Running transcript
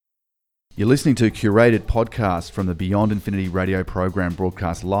You're listening to a curated podcast from the Beyond Infinity radio program,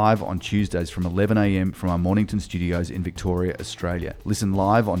 broadcast live on Tuesdays from 11 a.m. from our Mornington studios in Victoria, Australia. Listen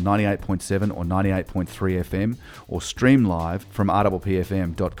live on 98.7 or 98.3 FM or stream live from rppfm.com.au.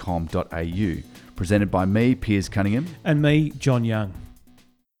 Presented by me, Piers Cunningham. And me, John Young.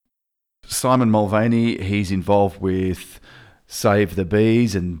 Simon Mulvaney, he's involved with Save the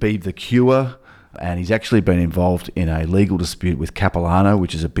Bees and Be the Cure. And he's actually been involved in a legal dispute with Capilano,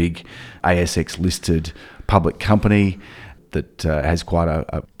 which is a big ASX-listed public company that has quite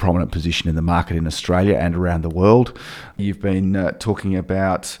a prominent position in the market in Australia and around the world. You've been talking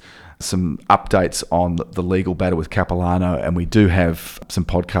about some updates on the legal battle with Capilano, and we do have some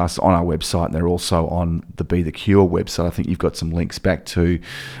podcasts on our website, and they're also on the Be the Cure website. I think you've got some links back to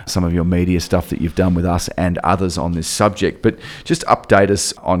some of your media stuff that you've done with us and others on this subject. But just update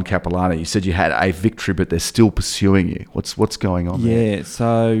us on Capilano. You said you had a victory, but they're still pursuing you. What's going on there? Yeah,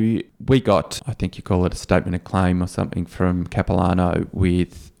 so we got, I think you call it a statement of claim or something from Capilano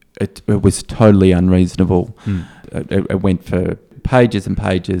with, it was totally unreasonable. It went for pages and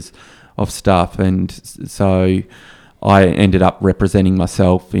pages of stuff, and so I ended up representing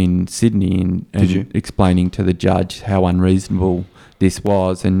myself in Sydney and explaining to the judge how unreasonable this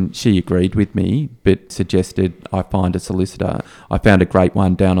was, and she agreed with me but suggested I find a solicitor. I found a great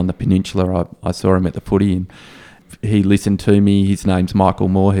one down on the peninsula. I saw him at the footy and he listened to me. His name's Michael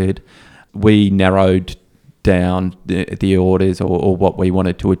Moorhead. We narrowed down the orders or what we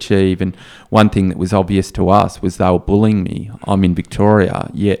wanted to achieve, and one thing that was obvious to us was they were bullying me. I'm in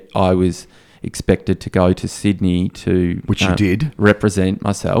Victoria, yet I was expected to go to Sydney to which you did represent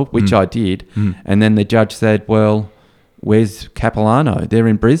myself, which I did. And then the judge said, well, where's Capilano? They're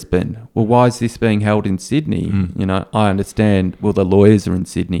in Brisbane. Well, why is this being held in Sydney? You know, I understand, well, the lawyers are in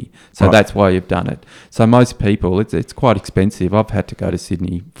Sydney, so that's why you've done it. So most people, it's quite expensive. I've had to go to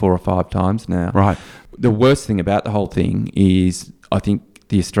Sydney 4 or 5 times now. Right. The worst thing about the whole thing is I think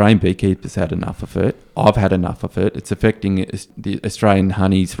the Australian beekeepers had enough of it. I've had enough of it. It's affecting the Australian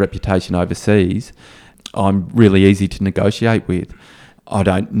honey's reputation overseas. I'm really easy to negotiate with. I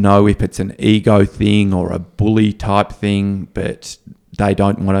don't know if it's an ego thing or a bully type thing, but they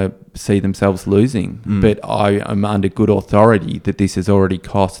don't want to see themselves losing. But I am under good authority that this has already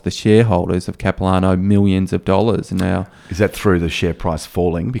cost the shareholders of Capilano millions of dollars now. Is that through the share price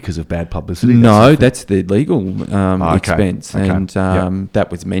falling because of bad publicity? No, that's the legal expense. Okay. And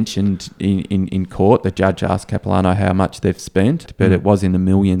that was mentioned in court. The judge asked Capilano how much they've spent, but it was in the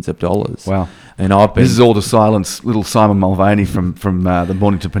millions of dollars. Wow. And I've been... This is all to silence little Simon Mulvaney from the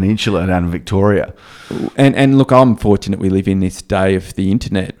Mornington Peninsula down in Victoria. And look, I'm fortunate we live in this day of the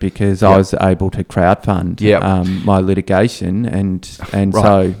internet because I was able to crowdfund my litigation, and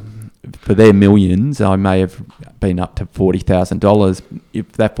so for their millions, I may have been up to $40,000.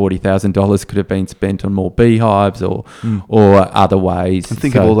 If that $40,000 could have been spent on more beehives or other ways. And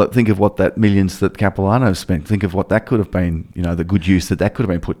think of what that millions that Capilano spent. Think of what that could have been. You know, the good use that could have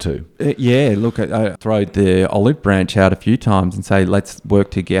been put to. Look, I throw the olive branch out a few times and say, let's work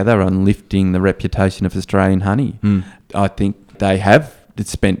together on lifting the reputation of Australian honey. I think they have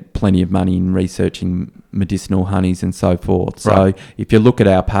spent plenty of money in researching medicinal honeys and so forth. So if you look at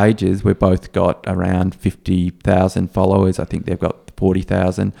our pages, we've both got around 50,000 followers. I think they've got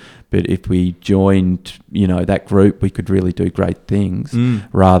 40,000. But if we joined, that group, we could really do great things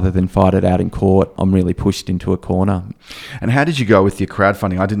rather than fight it out in court. I'm really pushed into a corner. And how did you go with your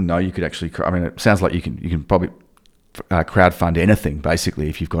crowdfunding? I didn't know you could actually. I mean, it sounds like you can probably crowdfund anything, basically,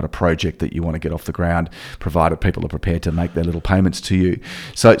 if you've got a project that you want to get off the ground, provided people are prepared to make their little payments to you.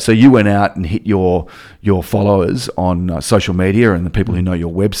 So you went out and hit your followers on social media and the people who know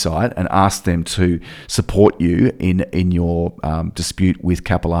your website and asked them to support you in your dispute with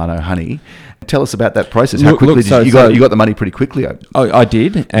Capilano Honey. Tell us about that process. How quickly you got the money pretty quickly? I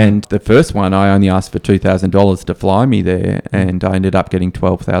did, and the first one I only asked for $2,000 to fly me there, and I ended up getting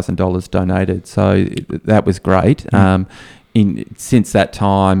 $12,000 donated. So that was great. Since that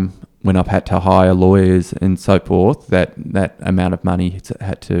time, when I've had to hire lawyers and so forth, that amount of money has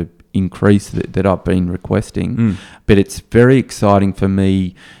had to increase that I've been requesting. But it's very exciting for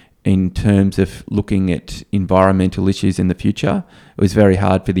me in terms of looking at environmental issues in the future. It was very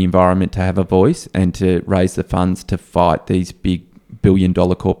hard for the environment to have a voice and to raise the funds to fight these big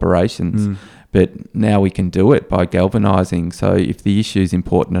billion-dollar corporations. But now we can do it by galvanising. So if the issue is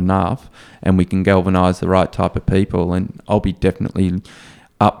important enough and we can galvanise the right type of people, and I'll be definitely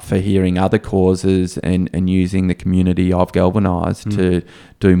up for hearing other causes and using the community I've galvanised to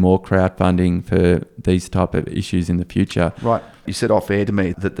do more crowdfunding for these type of issues in the future. Right. You said off air to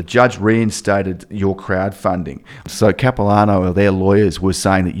me that the judge reinstated your crowdfunding. So Capilano or their lawyers were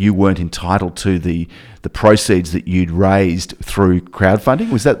saying that you weren't entitled to the proceeds that you'd raised through crowdfunding.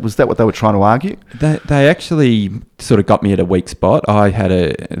 Was that what they were trying to argue? They actually sort of got me at a weak spot. I had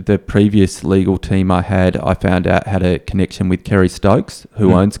the previous legal team I found out had a connection with Kerry Stokes,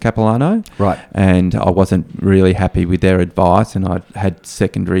 who owns Capilano. Right. And I wasn't really happy with their advice, and I had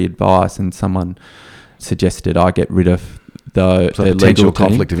secondary advice, and someone suggested I get rid of their potential legal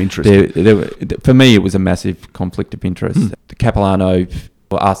conflict of interest. For me, it was a massive conflict of interest. Capilano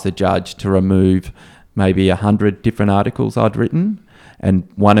asked the judge to remove maybe 100 different articles I'd written, and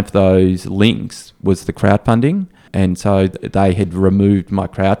one of those links was the crowdfunding. And so they had removed my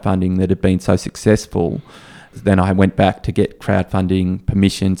crowdfunding that had been so successful. Then I went back to get crowdfunding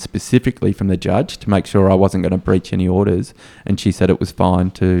permission specifically from the judge to make sure I wasn't going to breach any orders, and she said it was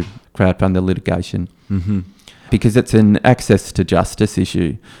fine to crowdfund the litigation. Because it's an access to justice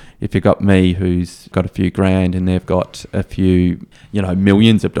issue. If you've got me who's got a few grand and they've got a few,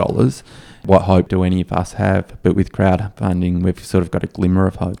 millions of dollars, what hope do any of us have? But with crowdfunding, we've sort of got a glimmer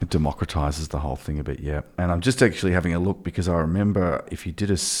of hope. It democratises the whole thing a bit, yeah. And I'm just actually having a look because I remember if you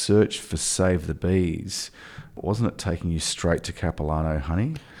did a search for Save the Bees, wasn't it taking you straight to Capilano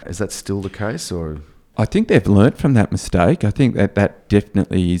Honey? Is that still the case, or...? I think they've learnt from that mistake. I think that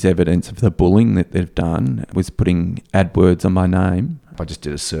definitely is evidence of the bullying that they've done, was putting AdWords on my name. I just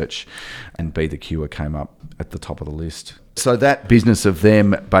did a search and Be the Cure came up at the top of the list. So that business of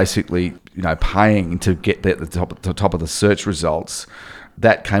them basically, paying to get at the top of the search results,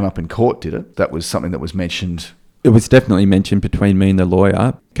 that came up in court, did it? That was something that was mentioned. It was definitely mentioned between me and the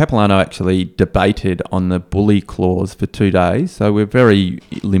lawyer. Capilano actually debated on the bully clause for 2 days, so we're very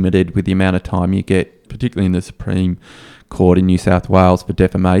limited with the amount of time you get, particularly in the Supreme Court in New South Wales for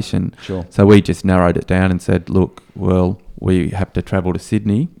defamation. Sure. So we just narrowed it down and said, look, well, we have to travel to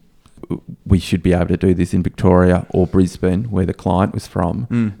Sydney. We should be able to do this in Victoria or Brisbane, where the client was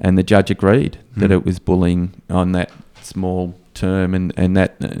from. And the judge agreed that it was bullying on that small term, and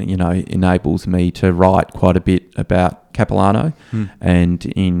that enables me to write quite a bit about Capilano. And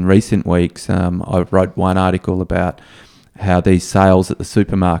in recent weeks, I wrote one article about how these sales at the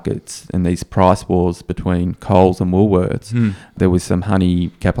supermarkets and these price wars between Coles and Woolworths. There was some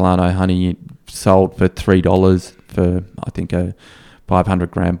Capilano honey sold for $3 for, I think, a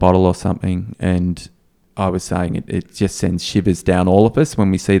 500 gram bottle or something, and I was saying it just sends shivers down all of us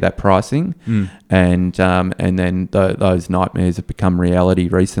when we see that pricing, and then those nightmares have become reality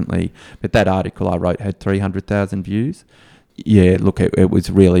recently. But that article I wrote had 300,000 views. Yeah, look, it was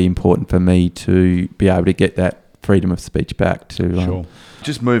really important for me to be able to get that freedom of speech back to... Sure.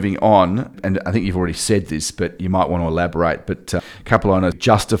 Just moving on, and I think you've already said this, but you might want to elaborate, but Capilano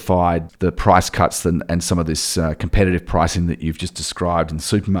justified the price cuts and some of this competitive pricing that you've just described in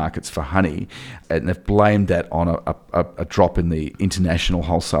supermarkets for honey, and they've blamed that on a drop in the international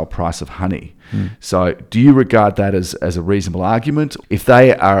wholesale price of honey. So do you regard that as a reasonable argument? If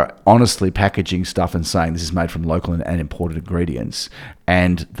they are honestly packaging stuff and saying this is made from local and imported ingredients,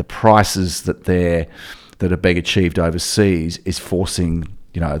 and the prices that are being achieved overseas is forcing,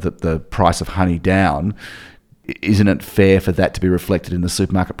 the price of honey down, isn't it fair for that to be reflected in the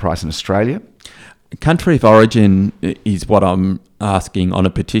supermarket price in Australia? Country of origin is what I'm asking on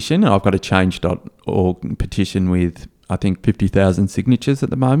a petition. I've got a change.org petition with, I think, 50,000 signatures at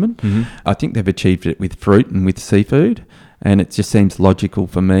the moment. I think they've achieved it with fruit and with seafood. And it just seems logical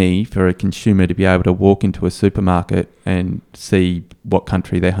for me for a consumer to be able to walk into a supermarket and see what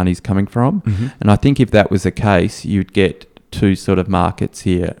country their honey's coming from. And I think if that was the case, you'd get two sort of markets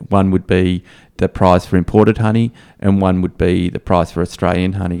here. One would be the price for imported honey, and one would be the price for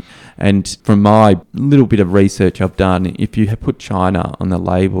Australian honey. And from my little bit of research I've done, if you have put China on the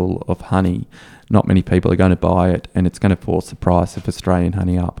label of honey, not many people are going to buy it, and it's going to force the price of Australian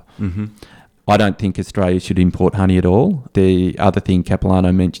honey up. I don't think Australia should import honey at all. The other thing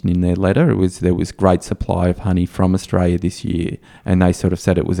Capilano mentioned in their letter was there was great supply of honey from Australia this year, and they sort of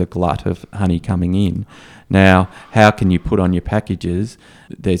said it was a glut of honey coming in. Now, how can you put on your packages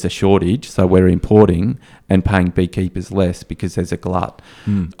there's a shortage, so we're importing and paying beekeepers less because there's a glut?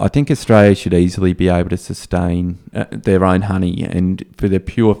 I think Australia should easily be able to sustain their own honey, and for the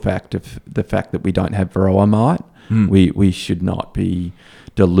pure fact of the fact that we don't have varroa mite, we should not be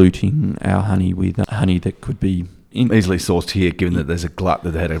diluting our honey with honey that could be easily sourced here, given that there's a glut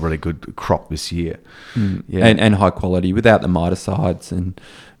that they had a really good crop this year. And high quality without the miticides and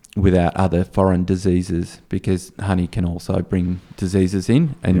without other foreign diseases, because honey can also bring diseases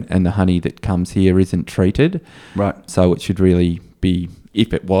in, and the honey that comes here isn't treated. Right. So it should really be,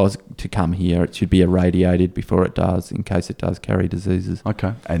 if it was to come here, it should be irradiated before it does, in case it does carry diseases.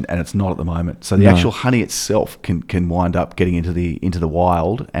 Okay, and it's not at the moment. So the No. actual honey itself can wind up getting into the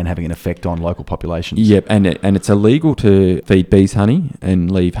wild and having an effect on local populations. Yep, and it's illegal to feed bees honey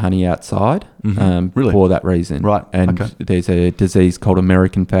and leave honey outside Really? for that reason. Right, And okay. there's a disease called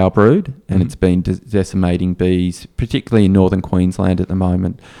American foul brood, and it's been decimating bees, particularly in northern Queensland at the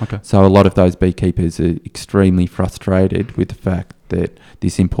moment. Okay. So a lot of those beekeepers are extremely frustrated with the fact that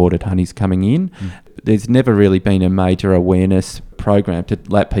this imported honey's coming in. There's never really been a major awareness program to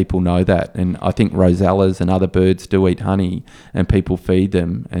let people know that, and I think rosellas and other birds do eat honey, and people feed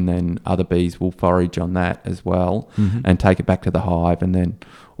them, and then other bees will forage on that as well and take it back to the hive, and then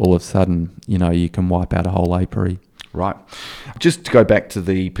all of a sudden, you can wipe out a whole apiary. Right. Just to go back to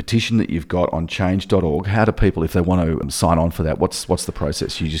the petition that you've got on change.org, how do people, if they want to sign on for that, what's the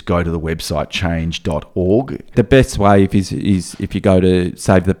process? You just go to the website change.org. The best way is if you go to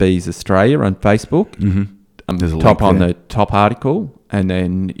Save the Bees Australia on Facebook, There's a top link on there. the top article, and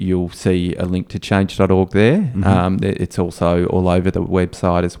then you'll see a link to change.org there. It's also all over the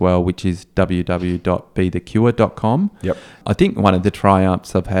website as well, which is www.bethecure.com. Yep. I think one of the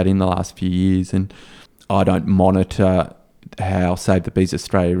triumphs I've had in the last few years, and I don't monitor how Save the Bees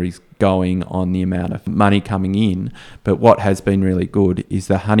Australia is going on the amount of money coming in, but what has been really good is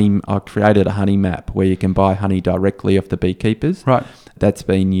the honey. I created a honey map where you can buy honey directly off the beekeepers. Right. That's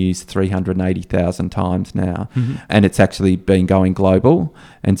been used 380,000 times now, and it's actually been going global.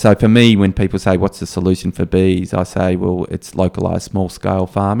 And so for me, when people say, what's the solution for bees? I say, well, it's localised small-scale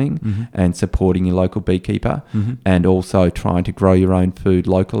farming and supporting your local beekeeper, and also trying to grow your own food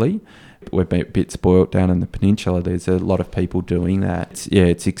locally. We're a bit spoilt down in the peninsula. There's a lot of people doing that.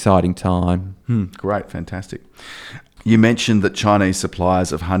 It's exciting time. Great, fantastic. You mentioned that Chinese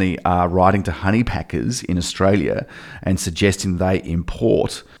suppliers of honey are writing to honey packers in Australia and suggesting they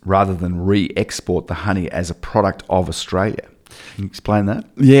import rather than re-export the honey as a product of Australia. Can you explain that?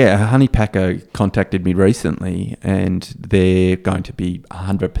 Yeah, a honey packer contacted me recently, and they're going to be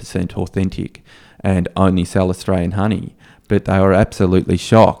 100% authentic and only sell Australian honey. But they were absolutely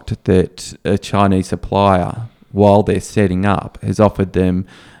shocked that a Chinese supplier, while they're setting up, has offered them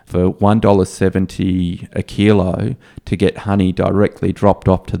for $1.70 a kilo to get honey directly dropped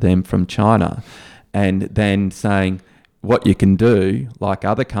off to them from China, and then saying, what you can do, like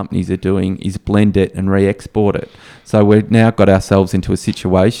other companies are doing, is blend it and re-export it. So we've now got ourselves into a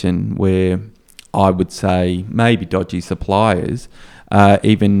situation where I would say maybe dodgy suppliers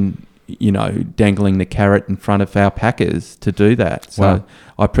even dangling the carrot in front of our packers to do that. So Wow.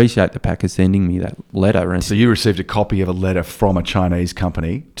 I appreciate the packers sending me that letter. And So you received a copy of a letter from a Chinese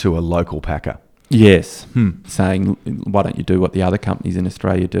company to a local packer. yes, saying, why don't you do what the other companies in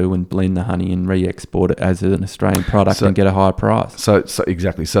Australia do and blend the honey and re-export it as an Australian product and get a higher price? So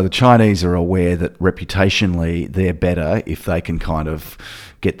exactly. So the Chinese are aware that reputationally they're better if they can kind of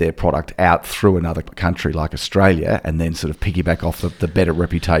get their product out through another country like Australia and then sort of piggyback off the better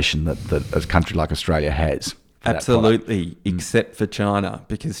reputation that a country like Australia has. for that Absolutely, except for China,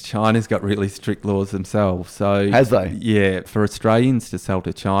 because China's got really strict laws themselves. So Has they? Yeah, for Australians to sell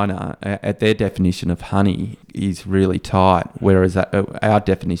to China, at their definition of honey is really tight, whereas our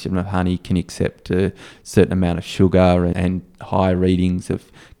definition of honey can accept a certain amount of sugar and high readings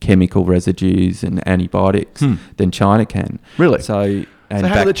of chemical residues and antibiotics than China can. Really? So So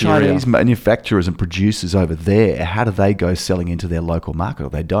how do the Chinese manufacturers and producers over there, how do they go selling into their local market? Or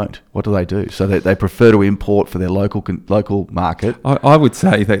they don't? What do they do? So they prefer to import for their local market. I would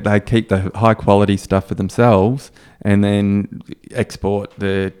say that they keep the high quality stuff for themselves and then export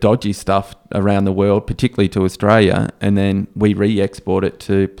the dodgy stuff around the world, particularly to Australia, and then we re-export it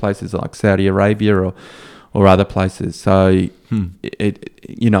to places like Saudi Arabia or other places. So,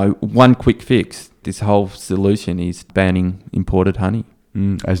 one quick fix, this whole solution is banning imported honey.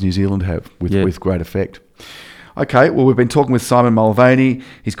 As New Zealand have, with great effect. Okay, well, we've been talking with Simon Mulvaney.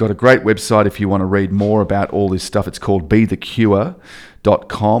 He's got a great website if you want to read more about all this stuff. It's called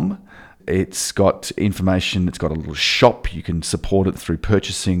bethecure.com. It's got information. It's got a little shop. You can support it through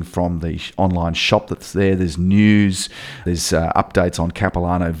purchasing from the online shop that's there. There's news. There's updates on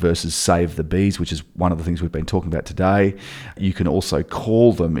Capilano versus Save the Bees, which is one of the things we've been talking about today. You can also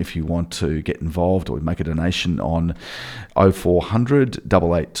call them if you want to get involved or make a donation on 0400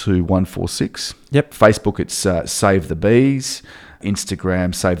 882 146. Yep. Facebook, it's Save the Bees.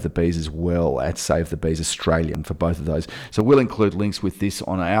 Instagram, Save the Bees as well, at Save the Bees Australia, for both of those. So we'll include links with this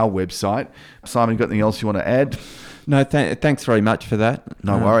on our website. Simon, you got anything else you want to add? No, thanks very much for that.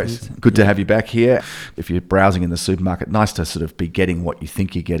 No worries. Good to have you back here. If you're browsing in the supermarket, nice to sort of be getting what you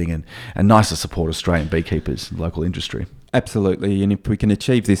think you're getting, and nice to support Australian beekeepers and local industry. Absolutely. And if we can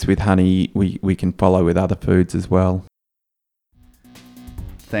achieve this with honey, we can follow with other foods as well.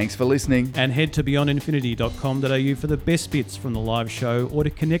 Thanks for listening. And head to beyondinfinity.com.au for the best bits from the live show or to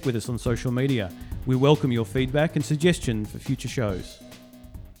connect with us on social media. We welcome your feedback and suggestion for future shows.